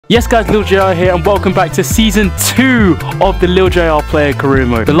Yes guys, Lil JR here and welcome back to Season 2 of the Lil JR Player Career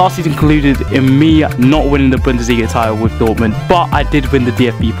Mode. The last season concluded in me not winning the Bundesliga title with Dortmund, but I did win the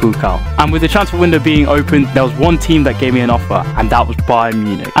DFB Pokal. And with the transfer window being open, there was one team that gave me an offer, and that was Bayern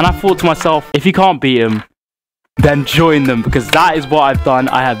Munich. And I thought to myself, if you can't beat them, then join them, because that is what I've done.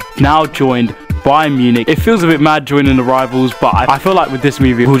 I have now joined Bayern Munich. It feels a bit mad joining the rivals, but I feel like with this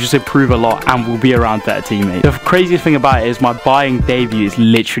movie we'll just improve a lot and we'll be around better teammates. The craziest thing about it is my buying debut is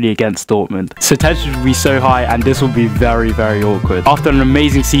literally against Dortmund, so tension will be so high and this will be very awkward. After an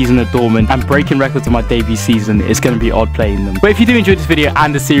amazing season at Dortmund and breaking records in my debut season, it's going to be odd playing them. But if you do enjoy this video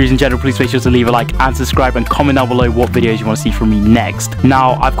and the series in general, please make sure to leave a like and subscribe and comment down below what videos you want to see from me next.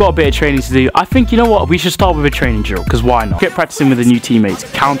 Now I've got a bit of training to do. I think, you know what, we should start with a training drill, because why not? Get practicing with the new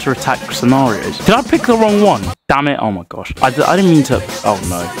teammates, counter-attack scenarios. Did I pick the wrong one? Damn it. Oh my gosh. I didn't mean to. Oh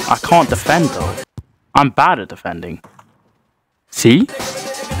no. I can't defend though. I'm bad at defending. See?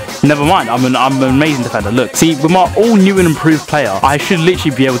 Never mind. I'm an amazing defender. Look. See, with my all new and improved player, I should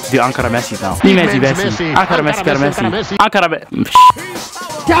literally be able to do Ankara Messi now. Messi. Ankara Messi. Ankara Messi.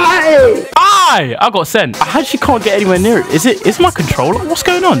 Aye! I got sent. I actually can't get anywhere near it. Is my controller? What's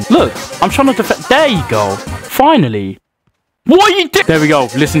going on? Look. I'm trying to defend. There you go. Finally. What are you doing? There we go.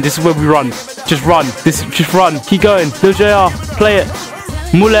 Listen, this is where we run. Just run. Just run. Keep going. Lil JR. Play it.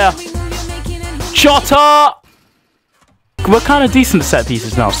 Muller. Jota. We're kind of decent at set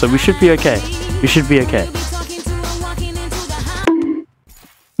pieces now, so we should be okay. We should be okay.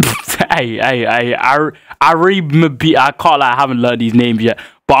 hey. I can't lie, I haven't learned these names yet.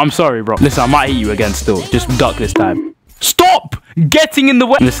 But I'm sorry, bro. Listen, I might hit you again still. Just duck this time. Stop getting in the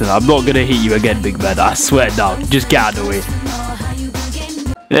way. Listen, I'm not gonna hit you again, big man. I swear down. Just get out of the way.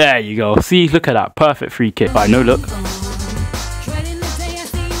 There you go. See, look at that. Perfect free kick. Alright, no look.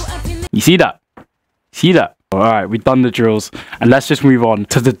 You see that? See that? Alright, we've done the drills. And let's just move on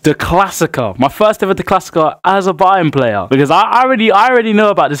to the Klassiker. My first ever Klassiker as a Bayern player. Because I already know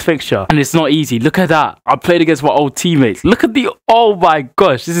about this fixture. And it's not easy. Look at that. I played against my old teammates. Look at the... Oh my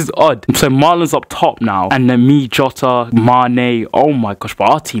gosh, this is odd. So Marlon's up top now. And then me, Jota, Mane. Oh my gosh, but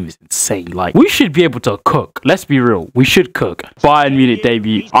our team is insane. Like, we should be able to cook. Let's be real. We should cook. Bayern Munich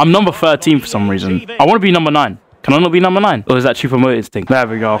debut. I'm number 13 for some reason. I want to be number 9. Can I not be number 9? Or is that Super Motor Instinct? There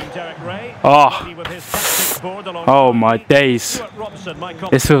we go. Oh my days.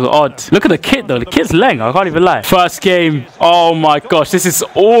 This feels odd. Look at the kit though. The kit's leng. I can't even lie. First game. Oh my gosh. This is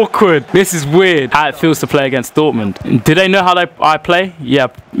awkward. This is weird. How it feels to play against Dortmund. Do they know how I play? Yeah,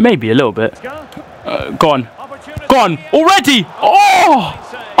 maybe a little bit. Gone. Gone. Already. Oh!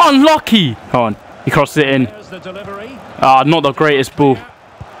 Unlucky. Come on. He crossed it in. Ah, not the greatest ball.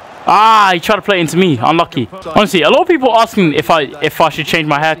 Ah, he tried to play it into me. Unlucky. Honestly, a lot of people are asking if I should change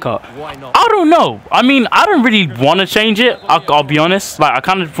my haircut. I don't know. I mean, I don't really want to change it. I'll be honest. Like, I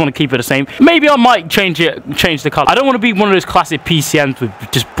kind of want to keep it the same. Maybe I might change the color. I don't want to be one of those classic PCNs with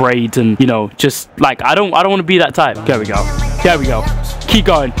just braids and, you know, just like I don't want to be that type. There we go. There we go. Keep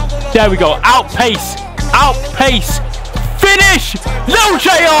going. There we go. Outpace. Outpace. Finish. Lil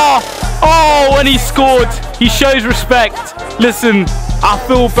JR. Oh, and he scored. He shows respect. Listen. I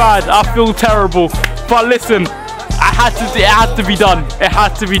feel bad. I feel terrible. But listen, it had to be done. It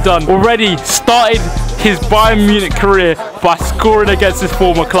had to be done. Already started his Bayern Munich career by scoring against his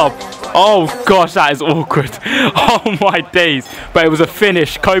former club. Oh gosh, that is awkward. Oh my days. But it was a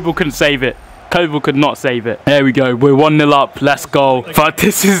finish. Kobel couldn't save it. Kobel could not save it. There we go. We're 1-0 up. Let's go. But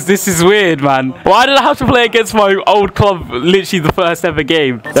this is weird, man. Why did I have to play against my old club? Literally the first ever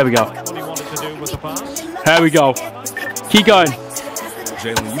game. There we go. There we go. Keep going.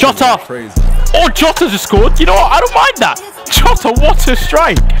 Jota! Oh, Jota just scored. You know what? I don't mind that. Jota, what a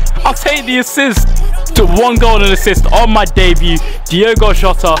strike. I'll take the assist. To 1 goal and an assist on my debut. Diogo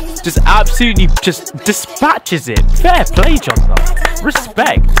Jota just absolutely just dispatches it. Fair play, Jota.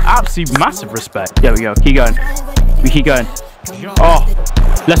 Respect. Absolute massive respect. There we go. Keep going. We keep going. Oh,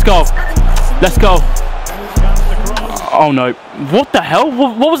 let's go. Let's go. Oh, no. What the hell?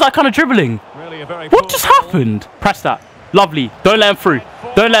 What was that kind of dribbling? What just happened? Press that. Lovely. Don't let him through.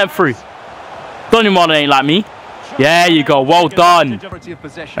 Don't let him through. Donny Marlon ain't like me. There you go. Well done.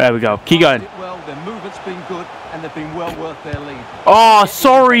 There we go. Keep going. Oh,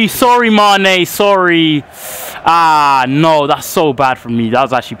 sorry. Sorry, Mane. Sorry. Ah, no. That's so bad from me. That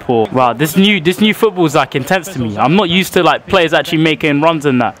was actually poor. Wow. This new football is like intense to me. I'm not used to like players actually making runs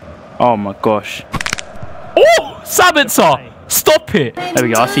in that. Oh my gosh. Oh, Sabitzer. Stop it. There we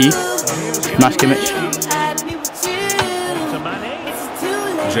go. I see you. Nice Kimmich.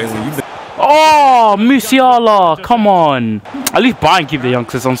 Oh, Musiala, come on. At least Bayern keep the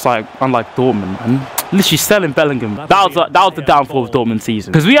youngsters unlike Dortmund, man. Literally selling Bellingham. That was the downfall of Dortmund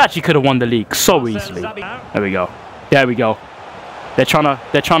season. Because we actually could have won the league so easily. There we go. There we go. They're trying to,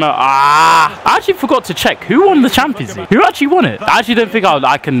 I actually forgot to check who won the Champions League. Who actually won it? I actually don't think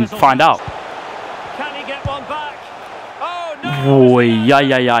I can find out. Can he get one back? Oh, no. Boy,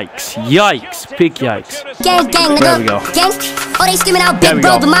 yikes. Yikes. Big yikes. Gang, there we go. Gang. Oh, they screaming out There big we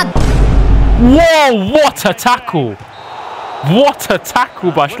bro, go. but my... Whoa, what a tackle. What a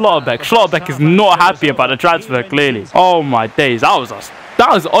tackle by Schlotterbeck. Schlotterbeck is not happy about the transfer, clearly. Oh, my days. That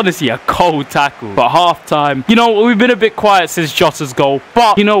was honestly a cold tackle. But half-time, you know, we've been a bit quiet since Jota's goal.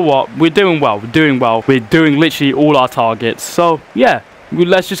 But you know what? We're doing well. We're doing well. We're doing literally all our targets. So, yeah.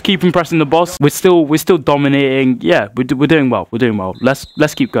 Let's just keep impressing the boss. We're still dominating. Yeah, we're doing well. We're doing well.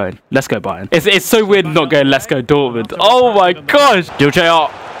 Let's keep going. Let's go Bayern. It's so weird not going. Let's go Dortmund. Oh my gosh. JR,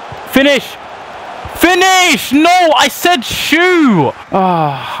 finish. Finish! No, I said shoe.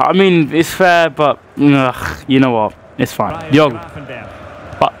 I mean it's fair, but you know what? It's fine. Diogo.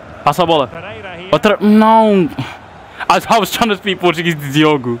 Passa a bola. No. I was trying to speak Portuguese to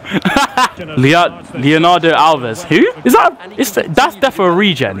Diogo. Leonardo Alves. Who? That's definitely a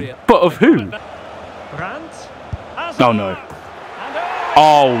regen. But of who? Oh no.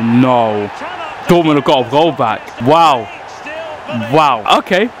 Oh no. Dortmund have got a goal back. Wow. Wow.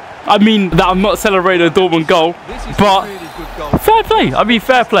 Okay. I mean that I'm not celebrating a Dortmund goal, but fair play. I mean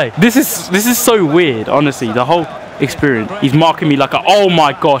fair play. This is so weird, honestly. The whole experience. He's marking me like a. Oh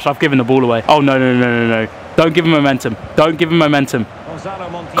my gosh! I've given the ball away. Oh no. Don't give him momentum. Don't give him momentum.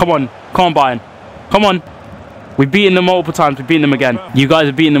 Come on. Come on, Bayern. Come on. We've beaten them multiple times. We've beaten them again. You guys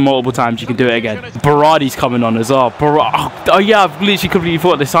have beaten them multiple times. You can do it again. Berardi's coming on as well. Oh yeah, I've literally completely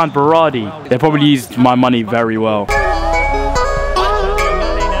thought they signed Berardi. They probably used my money very well.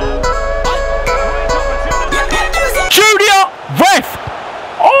 Junior! Ref!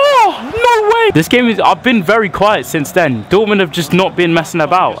 Oh, no way! This game I've been very quiet since then. Dortmund have just not been messing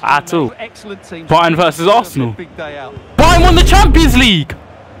about at all. Bayern versus Arsenal. Bayern won the Champions League!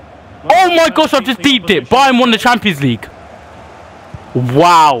 Oh my gosh, I've just deeped it. Bayern won the Champions League.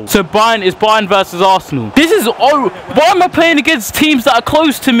 Wow. So Bayern versus Arsenal. This is, why am I playing against teams that are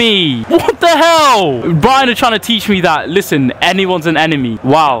close to me? What the hell? Bayern are trying to teach me that, listen, anyone's an enemy.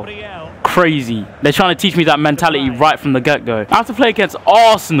 Wow. Crazy. They're trying to teach me that mentality right from the get-go. I have to play against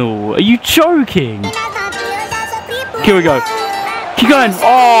Arsenal. Are you joking? Here we go. Keep going.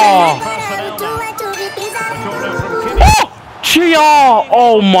 Oh. GR!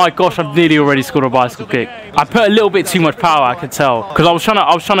 Oh my gosh, I've nearly already scored a bicycle kick. I put a little bit too much power, I could tell. Because I was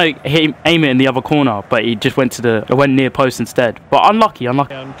trying to aim it in the other corner, but it just went near post instead. But unlucky. And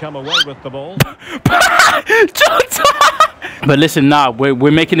come away with the ball. But listen, now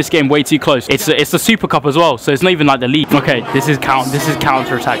we're making this game way too close. It's the Super Cup as well, so it's not even like the league. Okay, this is counter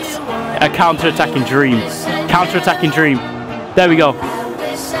attacks. A counter attacking dream. Counter attacking dream. There we go.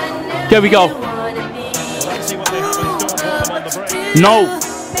 There we go. No,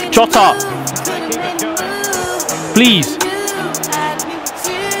 Jota. Please.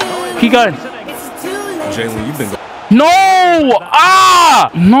 Keep going. Jalen, you've been. No!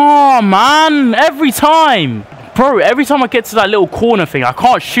 No, man. Every time. Bro, every time I get to that little corner thing, I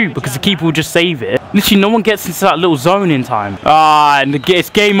can't shoot because the keeper will just save it. Literally, no one gets into that little zone in time. And it's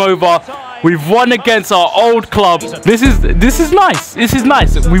game over. We've won against our old club. This is nice. This is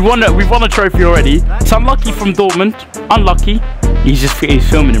nice. We've won a trophy already. It's unlucky from Dortmund. Unlucky. He's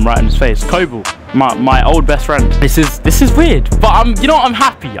filming him right in his face. Kobel, my old best friend. This is weird, but you know what? I'm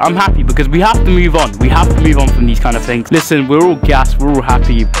happy. I'm happy because we have to move on. We have to move on from these kind of things. Listen, we're all gassed. We're all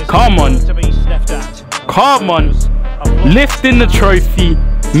happy. Come on. Come on. Lifting the trophy.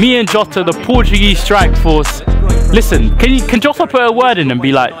 Me and Jota, the Portuguese strike force. Listen, can Jota put a word in and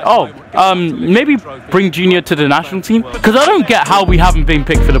be like, maybe bring Junior to the national team? Because I don't get how we haven't been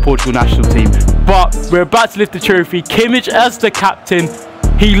picked for the Portugal national team. But we're about to lift the trophy. Kimmich as the captain.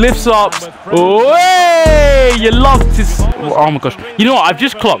 He lifts up. Oh, hey! You love to... Oh my gosh. You know what? I've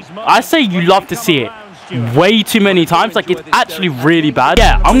just clocked. I say you love to see it way too many times. Like, it's actually really bad.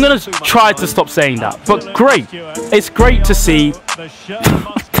 Yeah, I'm going to try to stop saying that. But great. It's great to see.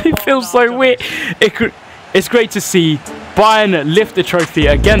 It feels so weird. It's great to see Bayern lift the trophy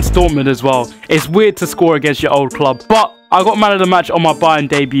against Dortmund as well. It's weird to score against your old club, but I got man of the match on my Bayern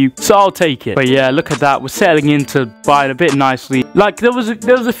debut, so I'll take it. But yeah, look at that. We're settling into Bayern a bit nicely. Like there was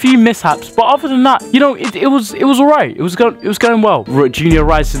a few mishaps, but other than that, you know, it was alright. It was going well. Junior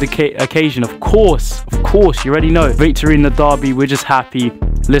rises to the occasion. Of course, you already know. Victory in the derby. We're just happy.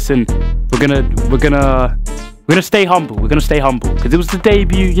 Listen, we're gonna We're gonna stay humble. We're gonna stay humble because it was the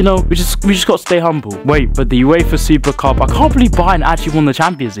debut. You know, we just got to stay humble. Wait, but the UEFA Super Cup, I can't believe Bayern actually won the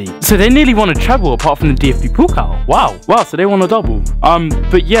Champions League. So they nearly won a treble apart from the DFB Pokal. Wow. So they won a double.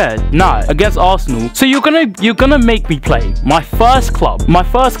 But yeah, nah, against Arsenal. So you're gonna make me play my first club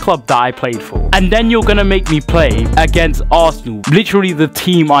that I played for, and then you're gonna make me play against Arsenal, literally the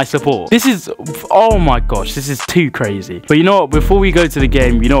team I support. This is, oh my gosh, this is too crazy. But you know what? Before we go to the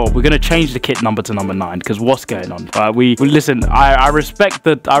game, you know what? We're gonna change the kit number to number 9 because what's going on? We listen. I respect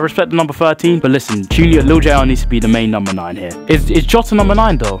the number 13, but listen, Lil JR needs to be the main number 9 here. Is Jota number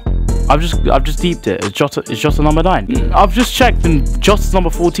 9 though? I've just deeped it. Is Jota number 9? I've just checked and Jota's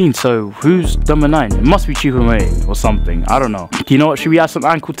number 14. So who's number 9? It must be Chukwuemeka or something. I don't know. You know what? Should we add some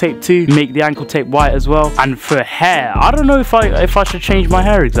ankle tape too? Make the ankle tape white as well. And for hair, I don't know if I should change my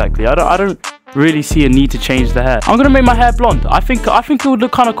hair exactly. I don't really see a need to change the hair. I'm gonna make my hair blonde. I think it would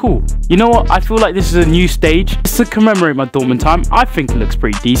look kind of cool. You know what? I feel like this is a new stage. It's to commemorate my Dortmund time. I think it looks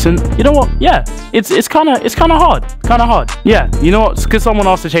pretty decent. You know what? Yeah, it's kind of hard. Yeah, you know what? It's because someone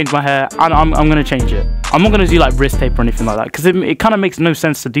asked to change my hair, and I'm gonna change it. I'm not gonna do like wrist tape or anything like that because it kind of makes no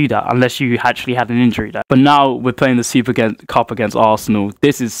sense to do that unless you actually had an injury there. But now we're playing the Super Cup against Arsenal.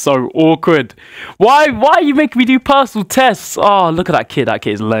 This is so awkward. Why are you making me do personal tests? Oh, look at that kid. That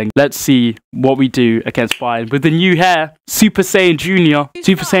kid is lame. Let's see what we do against Bayern with the new hair. Super Saiyan Junior,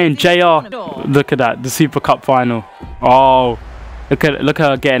 Super Saiyan JR. Look at that, the Super Cup final. Oh, look at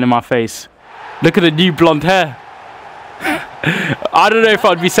her getting in my face. Look at the new blonde hair. I don't know if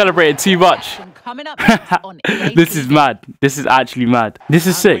I'd be celebrating too much. This is mad. This is actually mad. This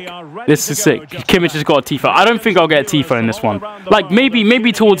is sick. This is sick. Kimmich has got a Tifo. I don't think I'll get a Tifo in this one. Like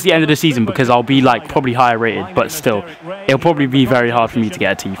maybe towards the end of the season because I'll be like probably higher rated, but still, it'll probably be very hard for me to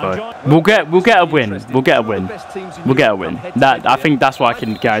get a Tifo. We'll get a win. We'll get a win. We'll get a win. I think that's what I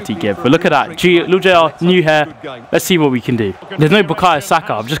can guarantee give. But look at that. Lil JR, new hair. Let's see what we can do. There's no Bukayo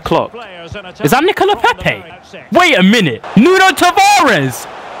Saka. I've just clocked. Is that Nicola Pepe? Wait a minute. Nuno Tavares.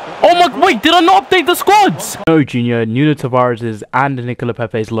 Oh my, wait, did I not update the squads? No, Junior, Nuno Tavares' and Nicola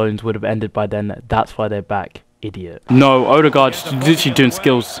Pepe's loans would have ended by then. That's why they're back. Idiot. No, Odegaard's literally doing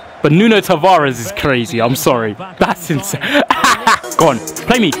skills. But Nuno Tavares is crazy. I'm sorry. That's insane. Go on,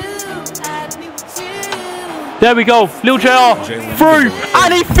 play me. There we go. Lil JR through.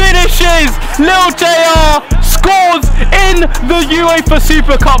 And he finishes. Lil JR scores in the UEFA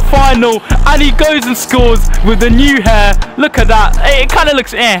Super Cup final. And he goes and scores with the new hair. Look at that. It kind of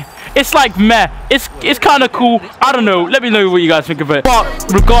looks It's like meh. It's kind of cool. I don't know. Let me know what you guys think of it. But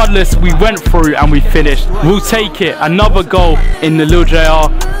regardless, we went through and we finished. We'll take it. Another goal in the Lil JR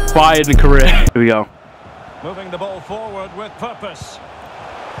Bayern career. Here we go. Moving the ball forward with purpose.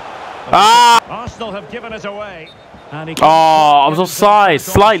 Arsenal have given it away. Oh, I was offside.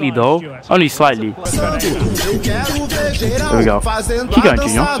 Slightly though. Only slightly. There we go. Keep going,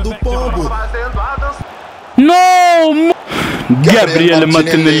 Junior. No! Gabriele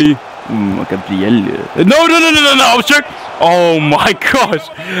Martinelli. Gabriele. No. I was joking. Oh my gosh.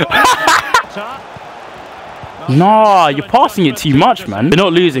 Nah, you're passing it too much, man. They're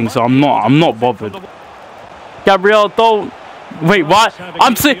not losing, so I'm not bothered. Gabriel, don't. Wait, what?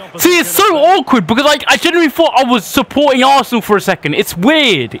 See, it's so awkward because I genuinely thought I was supporting Arsenal for a second. It's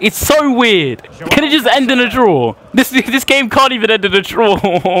weird. It's so weird. Can it just end in a draw? This game can't even end in a draw.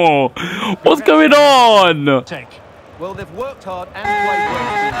 What's going on? Well, they've worked hard and played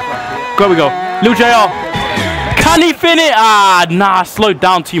well. There we go. Lil JR. Can he fin it? Nah, I slowed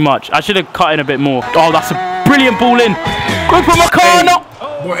down too much. I should have cut in a bit more. Oh, that's a brilliant ball in. Go for Makano.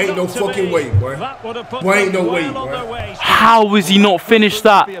 Boy, ain't no fucking way, boy. Boy, ain't no way, boy. How is he not finished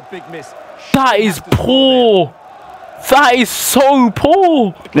that? That is poor. That is so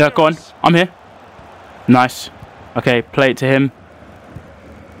poor. Yeah, go on. I'm here. Nice. Okay, play it to him.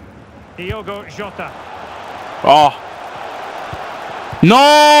 Diogo Jota. Oh.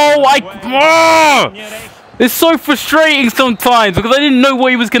 No, it's so frustrating sometimes because I didn't know what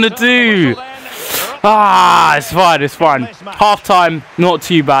he was going to do. It's fine. Half time, not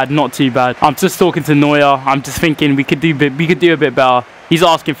too bad. I'm just talking to Neuer. I'm just thinking we could do a bit better. He's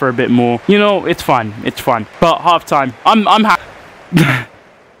asking for a bit more. You know, it's fine. But half time, I'm happy.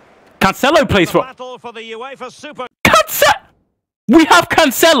 Cancelo plays for Cancelo. We have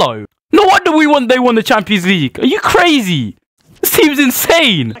Cancelo. No wonder they won the Champions League. Are you crazy? This team's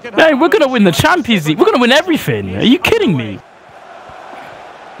insane. Hey, we're gonna win the Champions League. We're gonna win everything. Are you kidding me?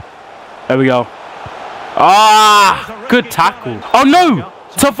 There we go. Good tackle. Oh no!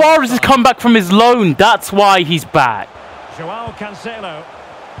 Tavares has come back from his loan. That's why he's back. Joao Cancelo.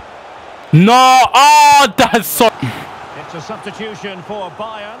 No! That's so... It's a substitution for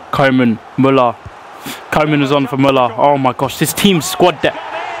Bayern. Koeman, Müller. Koeman is on for Muller. Oh my gosh, this team's squad depth.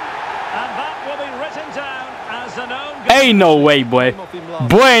 Ain't no way, boy.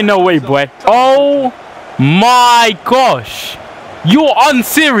 Boy, ain't no way, boy. Oh my gosh. You're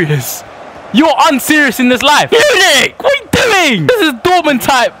unserious. You're unserious in this life. Munich, what are you doing? This is Dortmund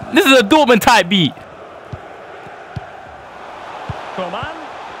type. This is a Dortmund type beat.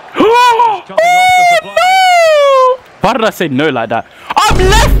 Oh, no. Why did I say no like that? I'm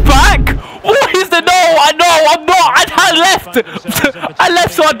left back. What is the no? I know I'm not. I left. I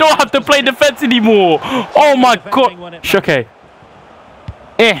left so I don't have to play defense anymore. Oh my god. Okay.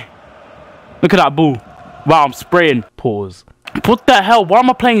 Look at that ball. Wow, I'm spraying. Pause. What the hell? Why am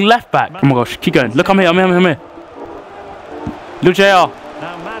I playing left back? Oh my gosh. Keep going. Look, I'm here. I'm here. I'm here. Lil JR.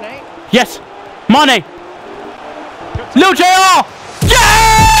 Yes. Mane. Lil JR.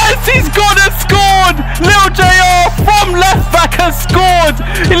 Yes! He's gone and scored! Lil JR from left back has scored!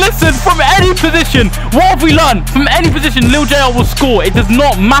 Listen, from any position, what have we learned? From any position, Lil JR will score. It does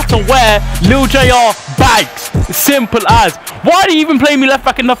not matter where Lil JR bags. Simple as. Why do you even play me left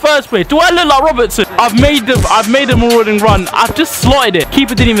back in the first place? Do I look like Robertson? I've made them a rolling run. I've just slotted it.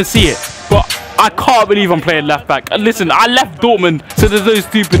 Keeper didn't even see it. But I can't believe I'm playing left back. And listen, I left Dortmund, so there's no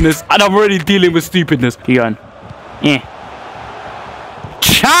stupidness. And I'm already dealing with stupidness. Keep going. Yeah.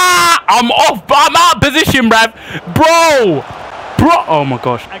 I'm off. I'm out of position, bruv. Bro. Oh my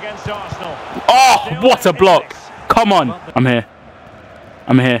gosh. Oh, what a block. Come on. I'm here.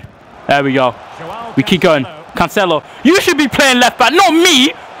 I'm here. There we go. We keep going. Cancelo. You should be playing left back, not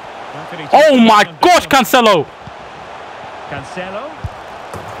me. Oh my gosh, Cancelo.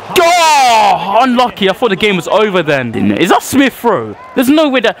 Oh, unlucky. I thought the game was over then. Is that Smith Rowe? There's no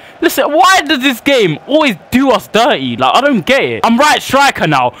way that... Listen, why does this game always do us dirty? Like, I don't get it. I'm right striker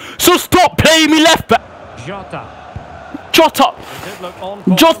now, so stop playing me left back. Jota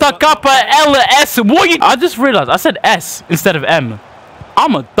Kappa LS. What you... I just realized I said S instead of M.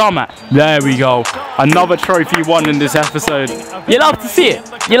 I'm a dumbass. There we go. Another trophy won in this episode. You love to see it.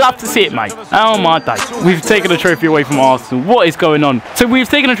 You love to see it, mate. Oh my days. We've taken a trophy away from Arsenal. What is going on? So we've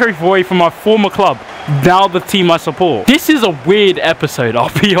taken a trophy away from our former club. Now the team I support. This is a weird episode,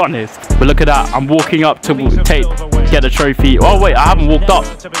 I'll be honest. But look at that. I'm walking up to get the trophy. Oh wait, I haven't walked up.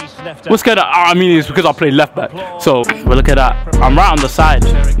 What's going on? I mean, it's because I played left back. So, but look at that. I'm right on the side.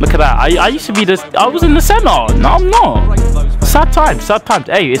 Look at that. I used to be this. I was in the center. No, I'm not. Sad times. Sad times.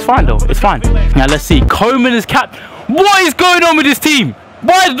 Hey, it's fine though. It's fine. Now let's see. Koeman is captain. What is going on with this team?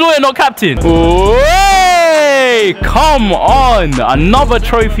 Why is Neuer not captain? Hey, come on. Another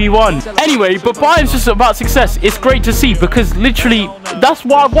trophy won. Anyway, but Bayern's just about success. It's great to see because literally that's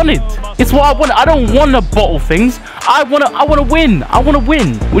what I wanted. It's what I wanted. I don't want to bottle things. I want to win. I want to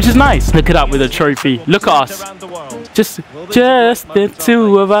win, which is nice. Look at that with a trophy. Look at us. Just the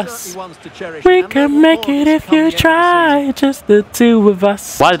two of us. We can make it if you try. Just the two of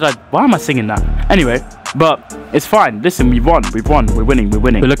us. Why am I singing that? Anyway, but it's fine. Listen, we've won. We're winning.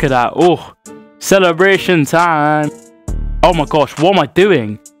 But look at that. Oh, celebration time. Oh my gosh, what am I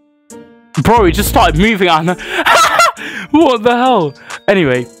doing? Bro, he just started moving out. What the hell?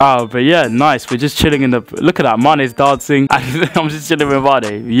 Anyway, but yeah, nice. We're just chilling in the... Look at that. Mane's dancing. I'm just chilling with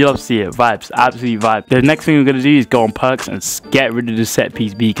Mane. You love to see it. Vibes. Absolute vibe. The next thing we're going to do is go on perks and get rid of the set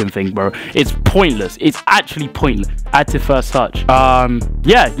piece beacon thing, bro. It's pointless. It's actually pointless. Add to first touch.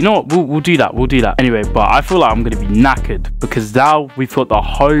 Yeah, you know what? We'll do that. We'll do that. Anyway, but I feel like I'm going to be knackered because now we've got the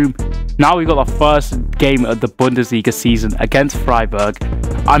home... Now we've got the first game of the Bundesliga season against Freiburg.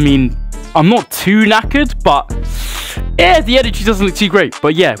 I mean... I'm not too knackered, but yeah, the energy doesn't look too great.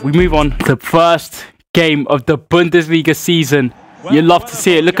 But yeah, we move on to the first game of the Bundesliga season. You love to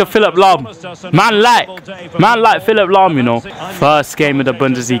see it. Look at Philipp Lahm. Man like Philipp Lahm, you know. First game of the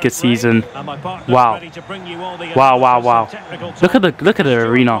Bundesliga season. Wow. Wow. Look at the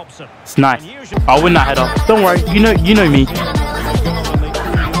arena. It's nice. I'll win that header. Don't worry. You know me.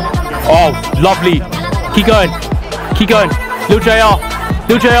 Oh, lovely. Keep going.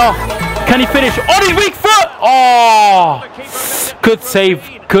 Lil JR. Can he finish on his weak foot? Oh, good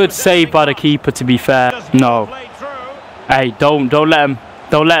save by the keeper, to be fair. No. Hey, don't let him.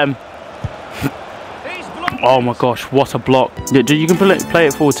 Oh my gosh, what a block. You can play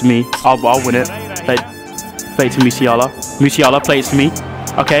it forward to me. I'll win it. Play it to Musiala. Musiala, play it to me.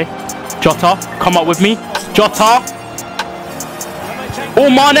 Okay. Jota, come up with me. Jota. Oh,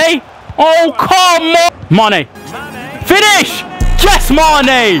 Mane. Oh, come on. Mane. Finish. Yes,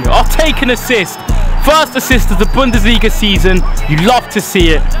 Mane! I'll take an assist. First assist of the Bundesliga season. You love to see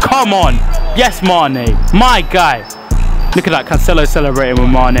it. Come on. Yes, Mane. My guy. Look at that. Cancelo celebrating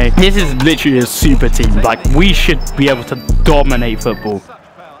with Mane. This is literally a super team. Like, we should be able to dominate football.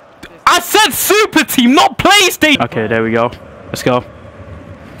 I said Super Team, not PlayStation. Okay, there we go. Let's go.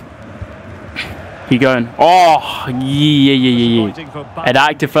 Keep going. Oh, yeah. And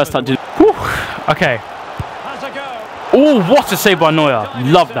active first touch. Whew. Okay. Oh, what a save by Neuer.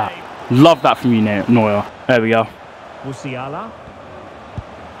 Love that. Love that from you, Neuer. There we go.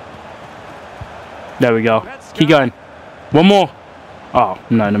 There we go. Keep going. One more. Oh,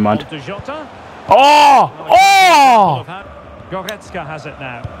 no, never mind. Oh! Oh! Goretzka has it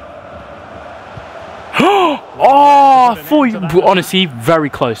now. Oh, I thought you, honestly, very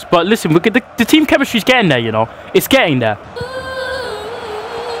close. But listen, the team chemistry's getting there, you know. It's getting there.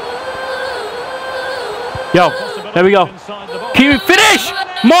 Yo, there we go. Can you finish?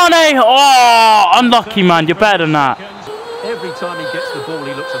 Mane! Oh, unlucky, man. You're better than that. Every time he gets the ball,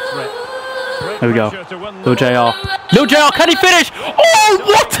 he looks a threat. There we go. Lil JR. Lil JR, can he finish? Oh,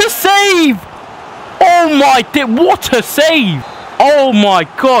 what a save! Oh my, what a save! Oh my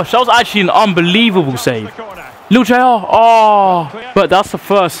gosh, that was actually an unbelievable save. Lil JR, oh. But that's the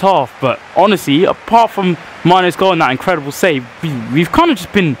first half. But honestly, apart from Mane's goal and that incredible save, we've kind of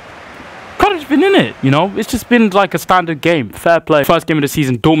just been in it, you know. It's just been like a standard game. Fair play. First game of the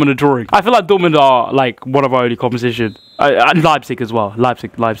season, Dortmund are drawing. I feel like Dortmund are like one of our only competition. And Leipzig as well.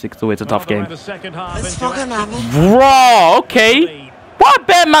 Leipzig's always a tough game. Bro, okay. Why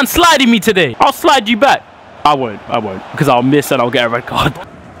bear man sliding me today? I'll slide you back. I won't, because I'll miss and I'll get a red card.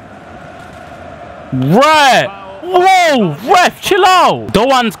 Ref! Whoa, ref, chill out.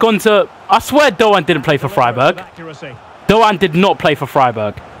 Doan's gone to. I swear Doan didn't play for Freiburg. Doan did not play for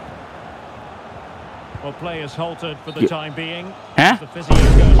Freiburg. Well, players halted for the time being. Huh?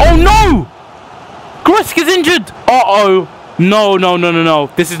 Oh no! Goretzka's injured! Uh-oh. No.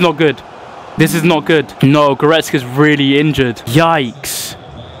 This is not good. This is not good. No, Goretzka's really injured. Yikes.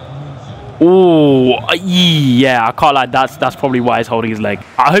 Oh, yeah, I can't lie. That's probably why he's holding his leg.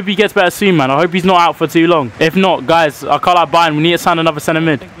 I hope he gets better soon, man. I hope he's not out for too long. If not, guys, I can't lie Bayern. We need to sign another centre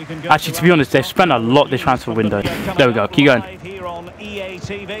mid. Actually, to be honest, they've spent a lot this transfer window. There we go. Keep going.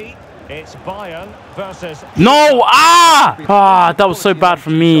 It's Bayern versus. No! That was so bad for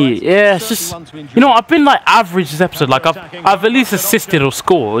me. Yeah, it's just, you know, I've been like average this episode. Like I've at least assisted or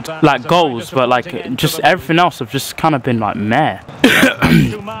scored like goals, but like just everything else I've just kind of been like meh.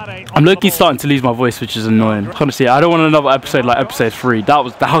 I'm low-key starting to lose my voice, which is annoying. Honestly, I don't want another episode like episode 3. That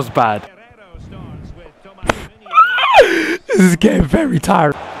was bad. This is getting very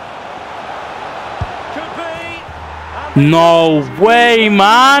tiring. No way,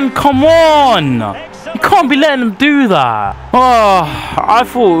 man. Come on. You can't be letting them do that. Oh, I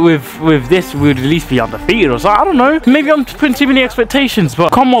thought with this we would at least be undefeated or something. I don't know. Maybe I'm putting too many expectations,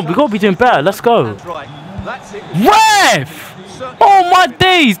 but come on, we got to be doing better. Let's go. Ref! Oh, my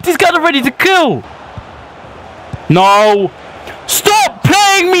days. These guys are ready to kill. No. Stop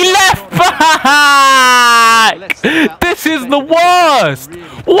playing me left back. This is the worst.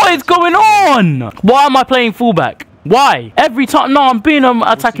 What is going on? Why am I playing fullback? Why? Every time. No, I'm being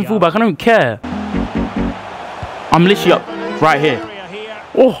attacking fullback. I don't care. I'm literally up right here.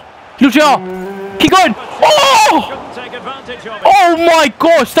 Oh, Lucia. Keep going. Oh! Oh my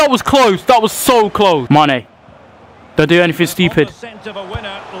gosh, that was close. That was so close. Mane. Don't do anything stupid.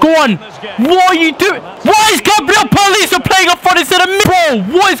 Go on. What are you doing? Why is Gabriel Police playing up front instead of me? Bro,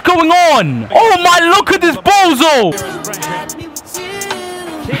 what is going on? Oh my, look at this bozo.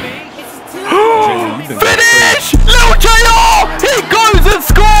 Finish! Lil JR! He goes and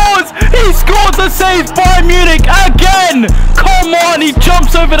scores! He scores and saves Bayern Munich again! Come on, he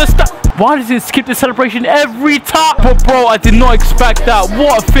jumps over the Why does it skip the celebration every time? But bro, I did not expect that.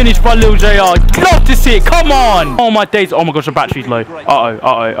 What a finish by Lil JR. Love to see it. Come on! Oh my days. Oh my gosh, the battery's low.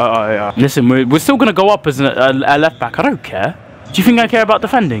 Uh-oh. Listen, we're still going to go up as a left back. I don't care. Do you think I care about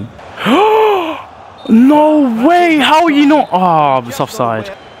defending? No way! How are you not? Oh, it's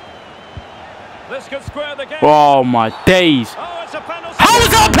offside. Oh my days. How is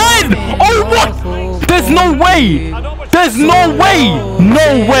that a pen? Oh what? There's no way. There's no way.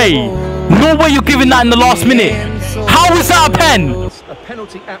 No way. No way you're giving that in the last minute. How is that a pen? A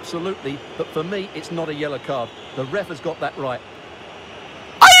penalty, absolutely, but for me it's not a yellow card. The ref has got that right.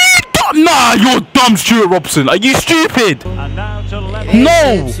 Are you dumb? Nah, you're dumb, Stuart Robson. Are you stupid? No.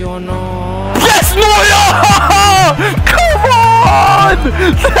 Yes, Neuer! Come on!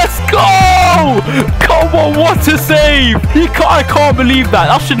 Let's go! Come on, what a save! I can't believe that.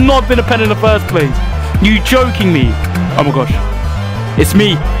 That should not have been a pen in the first place. You joking me? Oh my gosh. It's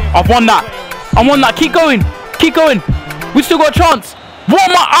me. I've won that. I won that. Keep going. Keep going. We still got a chance. What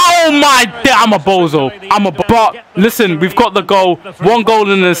am I? Oh my! I'm a bozo. But listen, we've got the goal. 1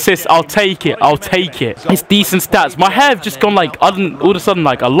 goal and an assist. I'll take it. I'll take it. It's decent stats. My hair have just gone like all of a sudden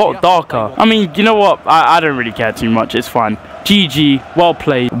like a lot darker. I mean, you know what? I don't really care too much. It's fine. GG. Well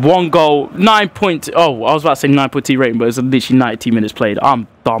played. 1 goal. 9 point. Oh, I was about to say 9.2 rating, but it was literally 92 minutes played. I'm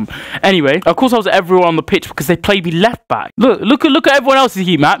dumb. Anyway, of course I was everywhere on the pitch because they played me left back. Look at everyone else's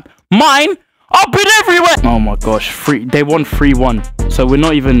heat map. Mine. I've been everywhere. Oh my gosh, they won 3-1. So we're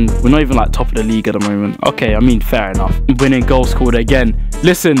not even like top of the league at the moment. Okay, I mean fair enough. Winning goal scored again.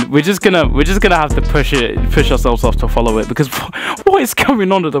 Listen, we're just gonna have to push ourselves off to follow it because what is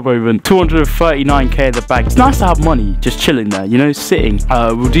going on at the moment? 239k in the bank. It's nice to have money just chilling there, you know, sitting.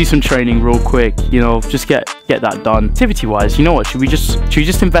 We'll do some training real quick, you know, just get that done. Activity wise, you know what? Should we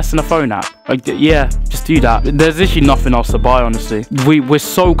just invest in a phone app? Like, yeah, just do that. There's literally nothing else to buy, honestly. We're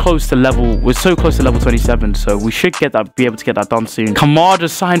so close to level 27, so we should be able to get that done soon. Kamada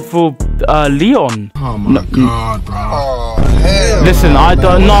signed for Leon. Oh my god, bro. Oh, hell. Listen, I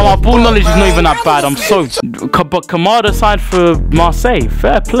don't know. My ball knowledge is not even that bad. I'm so. But Kamada signed for Marseille.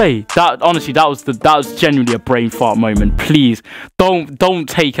 Fair play. That honestly, that was genuinely a brain fart moment. Please don't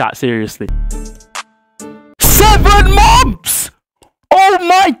take that seriously. 7 months. Oh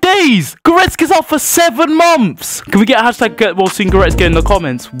my days! Goretzka's out for 7 months! Can we get hashtag get well seen Goretzka in the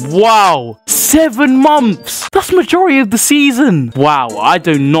comments? Wow! 7 months! That's majority of the season! Wow, I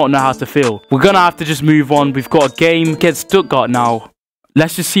do not know how to feel. We're gonna have to just move on. We've got a game against Stuttgart now.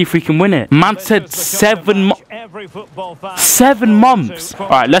 Let's just see if we can win it. Man said 7 months. 7 months!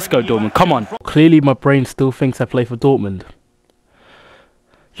 Alright, let's go Dortmund. Come on. Clearly my brain still thinks I play for Dortmund.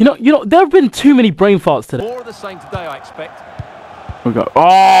 You know, there have been too many brain farts today. More of the same today, I expect. We go.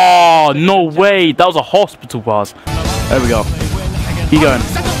 Oh, no way. That was a hospital pass. There we go. Keep going.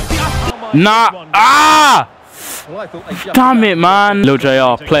 Nah. Ah! Damn it, man. Lil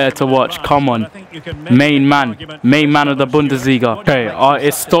JR, player to watch. Come on. Main man of the Bundesliga. Okay,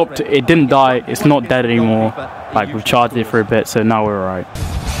 it stopped. It didn't die. It's not dead anymore. Like, we've charged it for a bit, so now we're alright.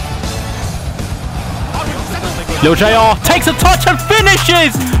 Lil JR takes a touch and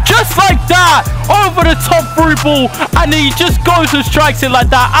finishes just like that, over the top through ball, and he just goes and strikes it like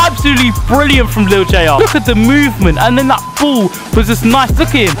that. Absolutely brilliant from Lil JR. Look at the movement, and then that ball was just nice.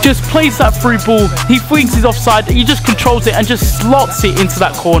 Look at him, just plays that through ball. He thinks he's offside, he just controls it and just slots it into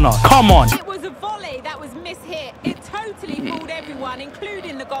that corner. Come on. It was a volley that was mishit. It totally fooled everyone,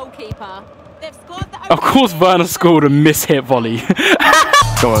 including the goalkeeper. They've scored the of course Werner scored a mishit volley.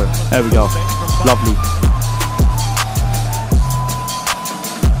 Go on, there we go. Lovely.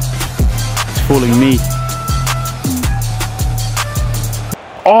 Calling me.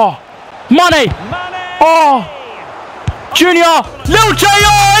 Oh, Mane. Oh, Junior, Lil JR,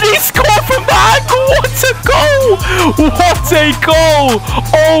 and he scored from the angle. What a goal! What a goal!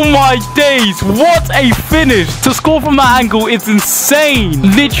 Oh my days! What a finish! To score from that angle is insane.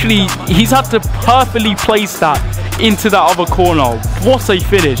 Literally, he's had to perfectly place that into that other corner. What a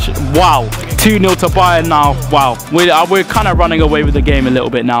finish! Wow. 2-0 to Bayern now. Wow, we're kind of running away with the game a little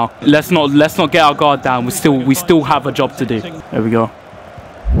bit now. Let's not get our guard down. We still have a job to do. There we go.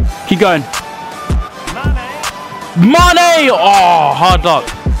 Keep going. Mane! Oh, hard luck.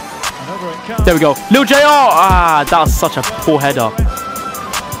 There we go. Lil JR. Ah, that was such a poor header.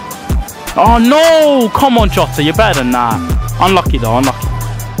 Oh no! Come on, Jota, you're better than that. Unlucky though. Unlucky.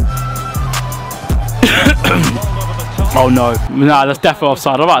 Oh no, nah, that's definitely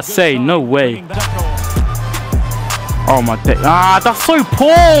offside. I'm about to say, no way. Oh my day. Ah, that's so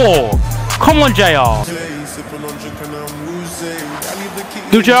poor. Come on, JR.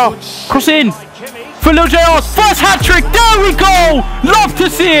 Lil JR, cross in. For Lil JR's first hat-trick. There we go. Love to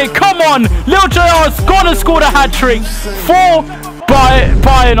see it. Come on. Lil JR's gonna score the hat-trick for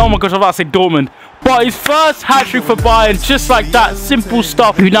Bayern. Oh my gosh, I'm about to say Dortmund. But his first hat-trick for Bayern, just like that, simple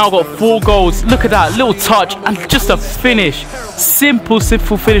stuff. We now got 4 goals. Look at that little touch and just a finish. Simple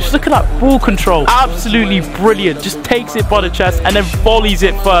finish. Look at that ball control. Absolutely brilliant. Just takes it by the chest and then volleys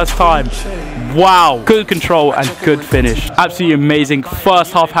it first time. Wow. Good control and good finish. Absolutely amazing.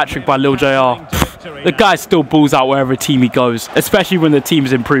 First half hat-trick by Lil JR. The guy still balls out wherever team he goes, especially when the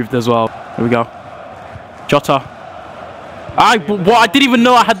team's improved as well. Here we go. Jota. I didn't even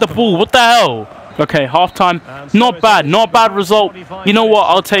know I had the ball. What the hell? Okay, half-time. Not bad result. You know what?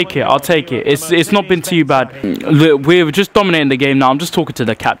 I'll take it. It's not been too bad. Look, we're just dominating the game now. I'm just talking to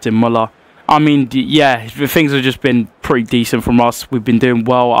the captain, Muller. I mean, yeah, things have just been pretty decent from us. We've been doing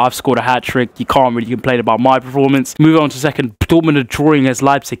well. I've scored a hat-trick. You can't really complain about my performance. Moving on to second, Dortmund are drawing as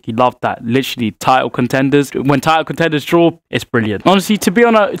Leipzig. You love that. Literally, title contenders. When title contenders draw, it's brilliant. Honestly,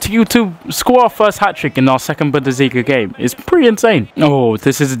 to score our first hat-trick in our second Bundesliga game is pretty insane. Oh,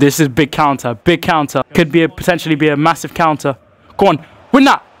 this is big counter. Big counter. Could be potentially be a massive counter. Go on, win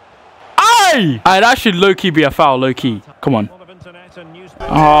that. Aye! That should low-key be a foul, low-key. Come on.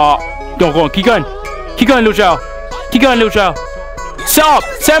 Go on, keep going. Keep going, Lil Zhao. Keep going, Lil Zhao.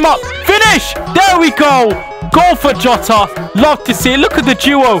 Set him up. Finish! There we go. Goal for Jota. Love to see it. Look at the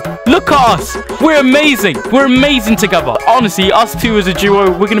duo. Look at us. We're amazing. We're amazing together. Honestly, us two as a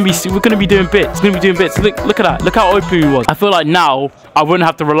duo, we're gonna be doing bits. Look at that. Look how open he was. I feel like now I wouldn't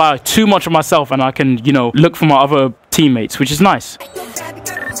have to rely too much on myself, and I can, you know, look for my other teammates, which is nice.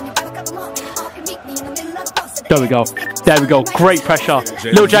 There we go. There we go. Great pressure.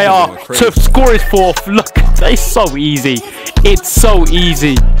 Lil JR to score his fourth. Look, it's so easy. It's so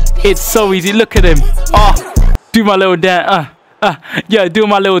easy. It's so easy. Look at him. Do my little dance. Yeah, do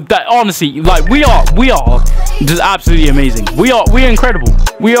my little dance. Honestly, like we are just absolutely amazing. We're incredible.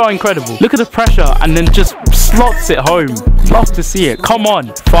 We are incredible. Look at the pressure and then just slots it home. Love to see it. Come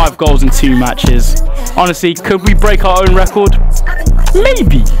on. 5 goals in 2 matches. Honestly, could we break our own record?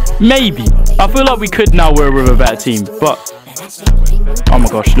 Maybe. I feel like we could now. We're with a better team, but oh my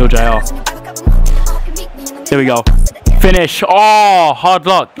gosh, Lil JR. There we go. Finish. Oh, hard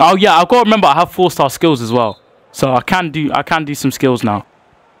luck. Oh yeah, I've got to remember I have 4-star skills as well, so I can do some skills now.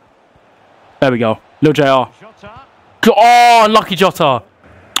 There we go, Lil JR. Oh, lucky Jota.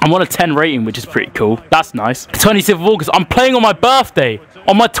 I'm on a 10 rating, which is pretty cool. That's nice. 26th of August. I'm playing on my birthday.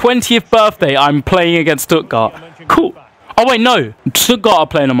 On my 20th birthday, I'm playing against Stuttgart. Cool. Oh, wait, no. Stuttgart are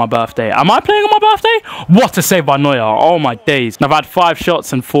playing on my birthday. Am I playing on my birthday? What a save by Neuer. Oh, my days. I've had 5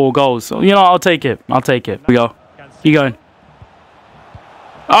 shots and 4 goals. So, you know, I'll take it. I'll take it. Here we go. Keep going.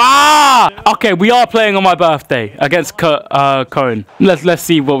 Okay, we are playing on my birthday against Cohen. Let's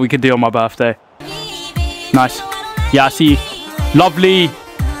see what we can do on my birthday. Nice. Yeah, I see. Lovely.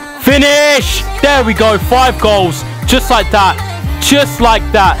 Finish! There we go. 5 goals. Just like that. Just like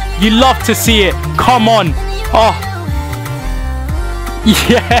that. You love to see it. Come on. Oh.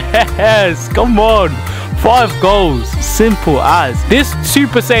 Yes, come on. 5 goals. Simple as. This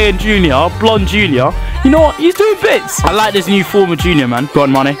Super Saiyan Junior, Blonde Junior, you know what? He's doing bits. I like this new form of Junior, man. Go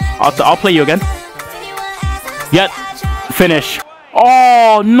on, Mane. I'll play you again. Yep. Finish.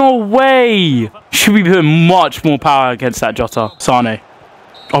 Oh, no way. Should we put much more power against that Jota? Sane.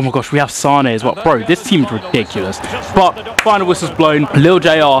 Oh my gosh, we have Sane as well. Bro, this team's ridiculous. But final whistle's blown. Lil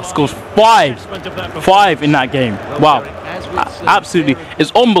JR scores 5 in that game. Wow. Absolutely. It's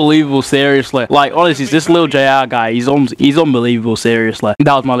unbelievable, seriously. Like, honestly, this Lil JR guy, he's unbelievable, seriously.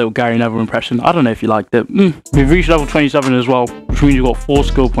 That was my little Gary Neville impression. I don't know if you liked it. We've reached level 27 as well, which means you've got 4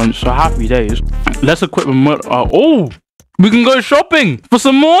 skill points, so happy days. Let's equip them. Oh, we can go shopping for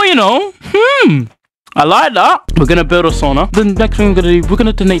some more, you know. I like that. We're going to build a sauna. The next thing we're going to do, we're going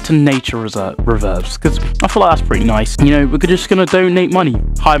to donate to nature reserves, because I feel like that's pretty nice. You know, we're just going to donate money.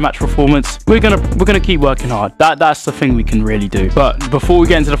 High match performance. We're gonna keep working hard. That's the thing we can really do. But before we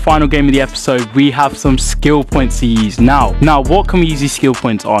get into the final game of the episode, we have some skill points to use now. What can we use these skill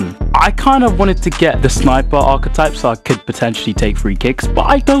points on? I kind of wanted to get the sniper archetype so I could potentially take free kicks, but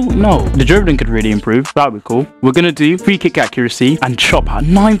I don't know. The dribbling could really improve. That'd be cool. We're going to do free kick accuracy and shot power.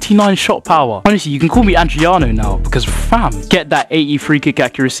 99 shot power. Honestly, you can call me Adriano now because fam, get that 80 free kick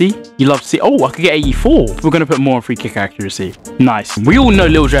accuracy. You love to see. Oh, I could get 84. We're going to put more on free kick accuracy. Nice. We all know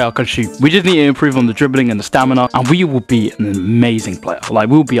Lil JR can shoot. We just need to improve on the dribbling and the stamina, and we will be an amazing player. Like,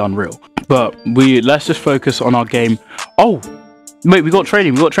 we'll be unreal. But let's just focus on our game. Oh, wait, we got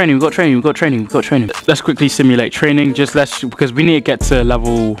training. Let's quickly simulate training. Because we need to get to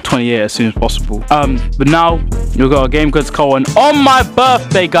level 28 as soon as possible. But now we've got our game goods going on my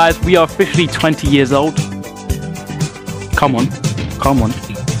birthday, guys. We are officially 20 years old. Come on.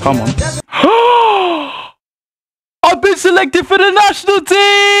 I've been selected for the national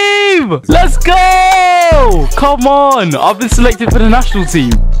team. Let's go. Come on. I've been selected for the national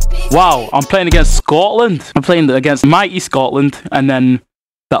team. Wow, I'm playing against Scotland. I'm playing against mighty Scotland, and then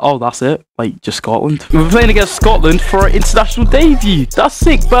that's it. Like, just Scotland. We're playing against Scotland for our international debut. That's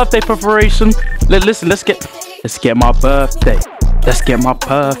sick. Birthday preparation. Listen, let's get my birthday. Let's get my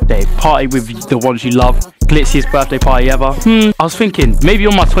birthday party with the ones you love. Glitziest birthday party ever. I was thinking maybe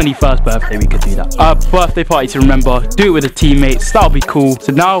on my 21st birthday we could do that. Birthday party to remember. Do it with the teammates. That'll be cool.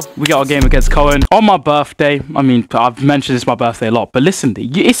 So now we got our game against Cohen on my birthday. I mean, I've mentioned it's my birthday a lot, but listen,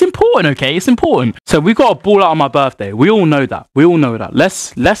 it's important, okay? It's important. So we've got a ball out on my birthday. We all know that. We all know that.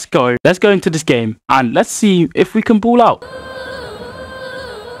 Let's go. Let's go into this game and let's see if we can ball out.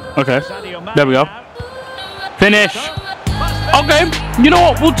 Okay. There we go. Finish. Okay, you know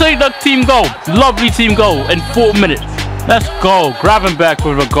what? We'll take that team goal. Lovely team goal in 4 minutes. Let's go. Gravenberg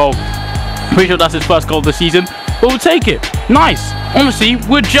with a goal. Pretty sure that's his first goal of the season, but we'll take it. Nice. Honestly,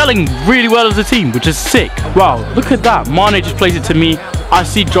 we're gelling really well as a team, which is sick. Wow, look at that. Mane just plays it to me. I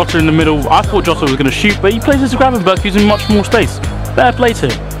see Jota in the middle. I thought Jota was going to shoot, but he plays it to Gravenberg using much more space. Fair play to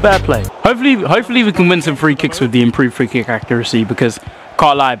him. Fair play. Hopefully we can win some free kicks with the improved free kick accuracy, because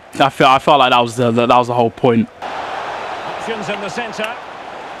can't lie, I felt like that was the whole point. Options in the centre.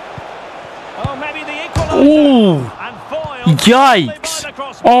 Oh, maybe the equaliser. Ooh.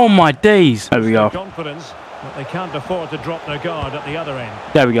 Yikes. Oh my days. There we go. Confidence, but they can't afford to drop their guard at the other end.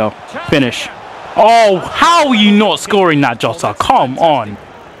 There we go. Finish. Oh, how are you not scoring that, Jota? Come on.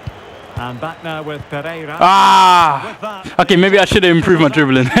 And back now with Pereira. Ah. Okay, maybe I should have improved my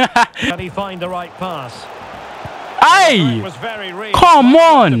dribbling. Can he find the right pass? Hey! Come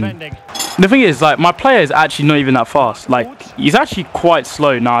on! The thing is, like, my player is actually not even that fast. Like, he's actually quite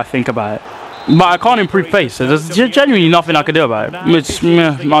slow now I think about it. But I can't improve pace, so there's genuinely nothing I can do about it. I'm just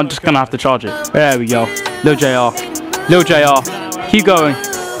going to have to charge it. There we go. Lil JR. Lil JR. Keep going.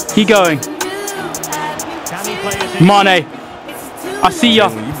 Keep going. Mane. I see ya.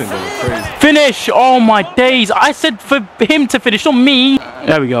 Finish! Oh my days! I said for him to finish, not me.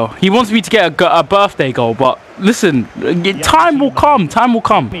 There we go. He wants me to get a birthday goal, but listen, time will come. Time will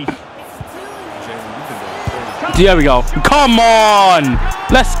come. There we go. Come on!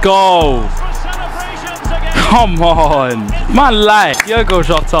 Let's go! Come on! My life. Diogo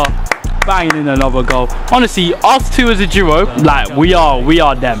Jota banging in another goal. Honestly, us two as a duo, like we are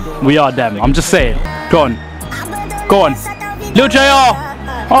them. We are them. I'm just saying. Go on. Go on. Lil JR!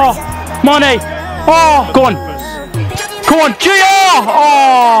 Oh, Mane! Oh, go on! Go on, JR!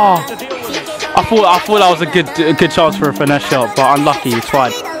 Oh! I thought that was a good chance for a finesse shot, but unlucky. It's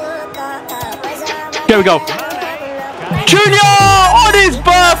fine. Here we go. Junior on his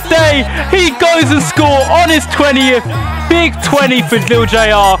birthday, he goes and scores on his 20th. Big 20 for Lil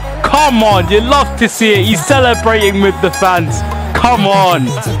JR. Come on, you love to see it. He's celebrating with the fans. Come on.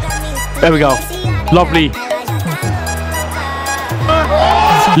 There we go. Lovely.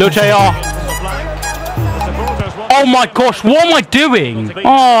 Lil JR. Oh my gosh, what am I doing?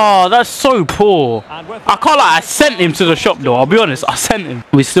 Oh, that's so poor. I can't lie, I sent him to the shop though. I'll be honest, I sent him.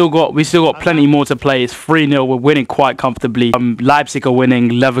 We still got plenty more to play. It's 3-0. We're winning quite comfortably. Leipzig are winning,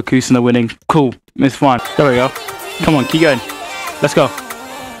 Leverkusen are winning. Cool. It's fine. There we go. Come on, keep going. Let's go.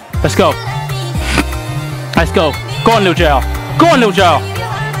 Let's go. Let's go. Go on, Lil JR. Go on, Lil JR.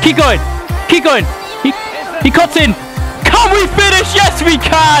 Keep going. Keep going. He cuts in. Can we finish? Yes, we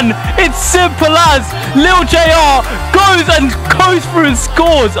can. It's simple as Lil JR goes through and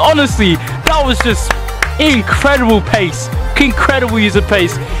scores. Honestly, that was just incredible pace. Incredible use of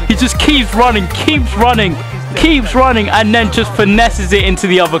pace. He just keeps running, and then just finesses it into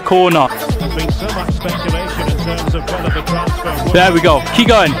the other corner. There we go. Keep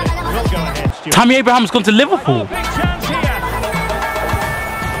going. Tammy Abraham's gone to Liverpool.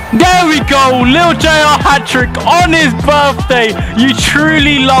 There we go, Lil JR hat-trick on his birthday. You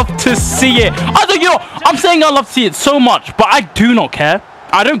truly love to see it. I'm saying I love to see it so much, but I do not care.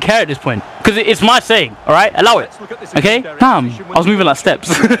 I don't care at this point, because it's my saying, all right? Allow it, okay? Damn, I was moving like steps.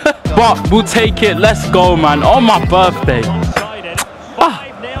 But we'll take it. Let's go, man. On my birthday. Ah,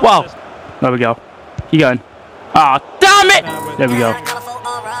 wow. There we go. Keep going. Ah, damn it. There we go.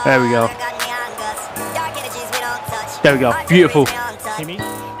 There we go. There we go. Beautiful.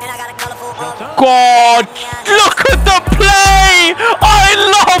 God, look at the play! I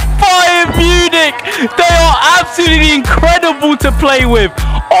love Bayern Munich! They are absolutely incredible to play with.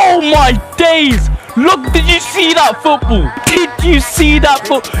 Oh my days! Look, did you see that football? Did you see that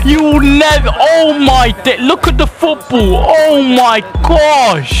football? You will never... Oh my day! Look at the football! Oh my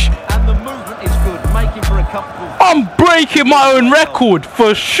gosh! And the movement is good, making for a comfortable... I'm breaking my own record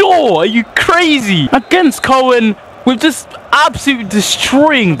for sure! Are you crazy? Against Cohen... We're just absolutely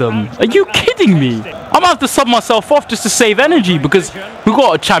destroying them. Are you kidding me? I'm gonna have to sub myself off just to save energy, because we've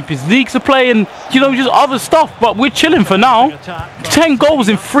got a Champions League to play and, you know, just other stuff. But we're chilling for now. 10 goals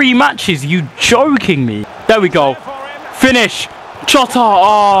in 3 matches. Are you joking me? There we go. Finish.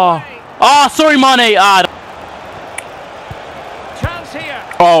 Jota. Sorry, Mane.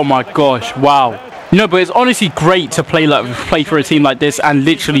 Oh my gosh, wow. You know, but it's honestly great to play for a team like this and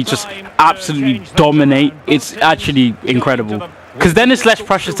literally just absolutely dominate. It's actually incredible. Because then it's less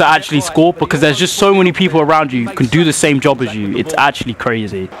pressure to actually score because there's just so many people around you who can do the same job as you. It's actually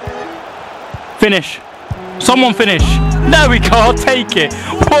crazy. Finish. Someone finish. There we go. I'll take it.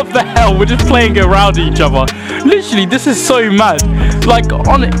 What the hell? We're just playing around each other. Literally, this is so mad. Like,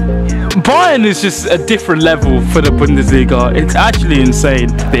 on it, Bayern is just a different level for the Bundesliga. It's actually insane.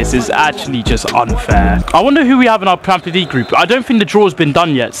 This is actually just unfair. I wonder who we have in our Champions League group. I don't think the draw's been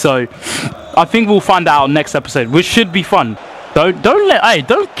done yet, so I think we'll find out next episode, which should be fun.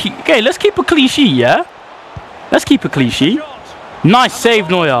 Okay, let's keep a clean sheet, yeah? Let's keep a clean sheet. Nice save,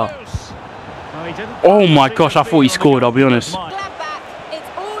 Neuer. Oh my gosh, I thought he scored, I'll be honest. It's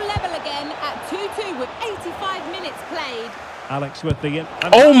all level again at 2-2 with 85 minutes played. Alex with the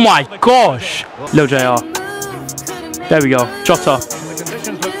oh my gosh. Lil JR. There we go. Jota.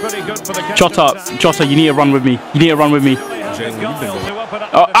 Jota, you need to run with me. You need to run with me. No.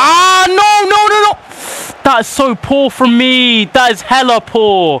 That is so poor from me. That is hella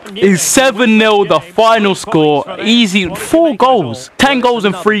poor. It's 7-0 the final score. Easy. 4 goals. 10 goals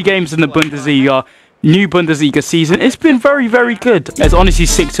in 3 games in the Bundesliga. New Bundesliga season. It's been very, very good. It's honestly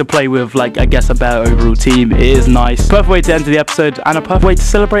sick to play with, like, I guess a better overall team. It is nice. Perfect way to end the episode and a perfect way to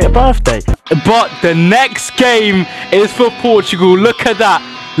celebrate a birthday. But the next game is for Portugal. Look at that.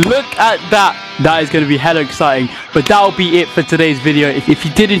 Look at that. That is going to be hella exciting. But that'll be it for today's video. If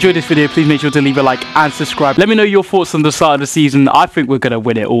you did enjoy this video, please make sure to leave a like and subscribe. Let me know your thoughts on the start of the season. I think we're going to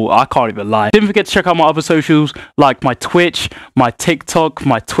win it all. I can't even lie. Don't forget to check out my other socials like my Twitch, my TikTok,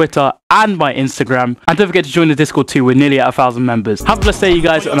 my Twitter, and my Instagram. And don't forget to join the Discord too. We're nearly at 1,000 members. Have a blessed day, you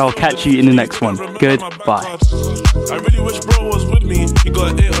guys, and I'll catch you in the next one. Goodbye. I really wish bro was with me. He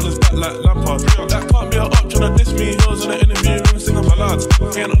got an 8 on his back like Lampard. That can't be an option to diss me. He was in the interview room singing ballads.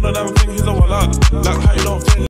 Ain't on the damn thing, he's a wallad. Like how you don't think